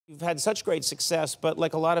You've had such great success, but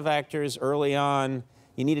like a lot of actors early on,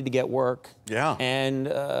 you needed to get work. Yeah.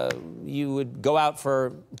 And you would go out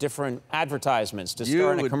for different advertisements to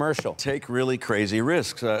star in a commercial. Take really crazy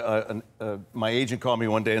risks. My agent called me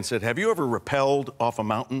one day and said, "Have you ever rappelled off a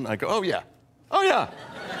mountain?" I go, "Oh, yeah. Oh, yeah."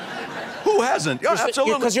 Who hasn't? Yeah,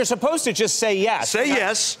 absolutely. Because you're supposed to just say yes. Say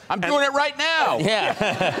yes. I'm doing it right now.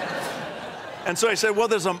 Yeah. And so I said, well,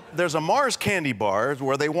 there's a Mars candy bar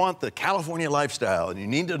where they want the California lifestyle, and you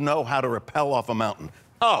need to know how to rappel off a mountain.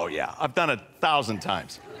 Oh, yeah, I've done it 1,000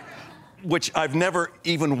 times, which I've never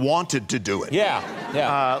even wanted to do it. Yeah,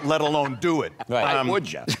 yeah. Let alone do it. Right. Why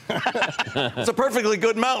would you? It's a perfectly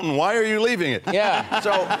good mountain. Why are you leaving it? Yeah.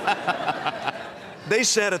 So they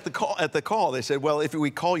said at the call, they said, well, if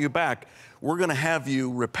we call you back, we're going to have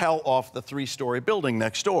you rappel off the 3-story building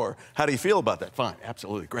next door. How do you feel about that? Fine,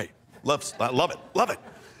 absolutely, great. I love it.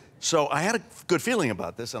 So I had a good feeling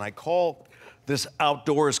about this, and I called this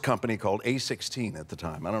outdoors company called A16 at the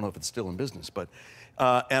time. I don't know if it's still in business, but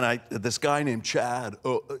this guy named Chad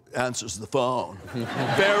answers the phone.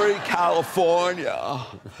 Very California.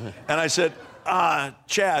 And I said,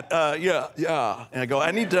 Chad, yeah. And I go, I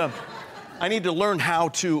need to learn how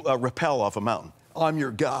to rappel off a mountain. I'm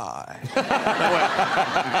your guy.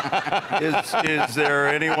 Is there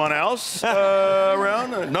anyone else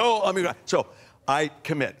around? No, I'm your guy. So I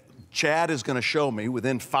commit. Chad is going to show me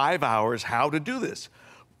within 5 hours how to do this.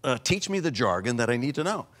 Teach me the jargon that I need to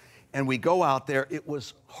know. And we go out there. It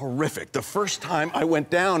was horrific. The first time I went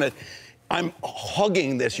down it, I'm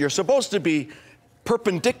hugging this. You're supposed to be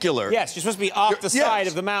perpendicular. Yes, you're supposed to be off the side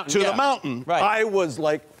of the mountain. To the mountain. Right. I was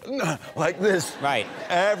like this. Right.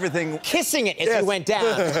 Everything. Kissing it as you went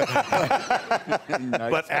down.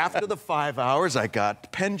 Nice. But after the 5 hours, I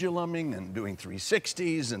got penduluming and doing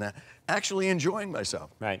 360s and actually enjoying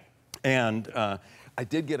myself. Right. And I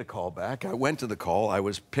did get a call back. I went to the call. I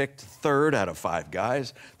was picked 3rd out of 5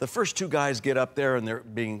 guys. The first 2 guys get up there, and they're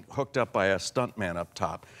being hooked up by a stuntman up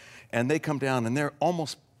top. And they come down, and they're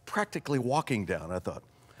almost practically walking down. I thought,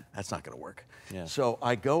 that's not going to work. Yeah. So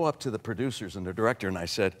I go up to the producers and the director, and I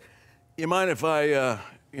said, you mind if I,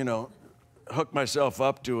 hook myself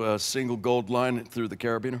up to a single gold line through the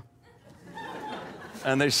carabiner?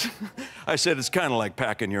 And I said, it's kind of like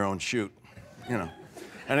packing your own chute,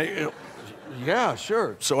 And yeah,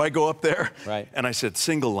 sure. So I go up there, right. And I said,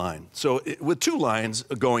 single line. So with 2 lines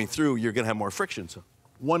going through, you're going to have more friction. So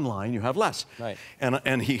 1 line, you have less. Right.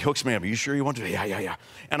 And he hooks me up. Are you sure you want to? Yeah.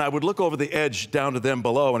 And I would look over the edge down to them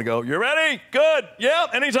below and go, you ready? Good. Yeah,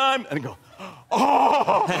 anytime. And he'd go,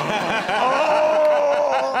 oh!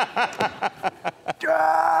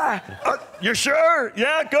 You sure?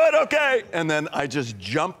 Yeah, good, okay. And then I just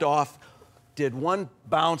jumped off, did 1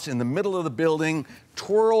 bounce in the middle of the building,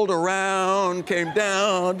 twirled around, came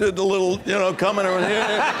down, did the little, coming over here,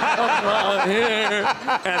 coming around here,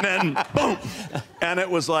 and then boom. And it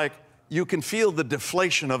was like, you can feel the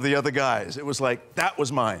deflation of the other guys. It was like, that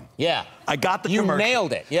was mine. Yeah. I got the commercial. You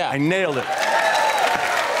nailed it, yeah. I nailed it.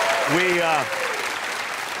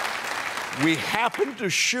 We happened to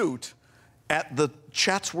shoot at the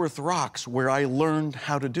Chatsworth Rocks where I learned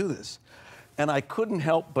how to do this. And I couldn't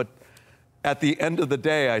help but, at the end of the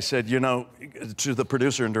day, I said, to the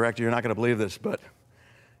producer and director, you're not going to believe this, but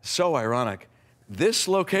so ironic. This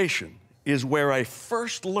location is where I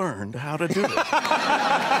first learned how to do this.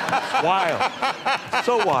 Wild.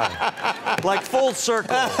 So wild. Like full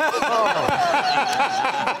circle. Oh.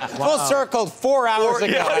 Full circle 4 hours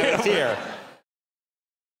ago. Yeah, I was here.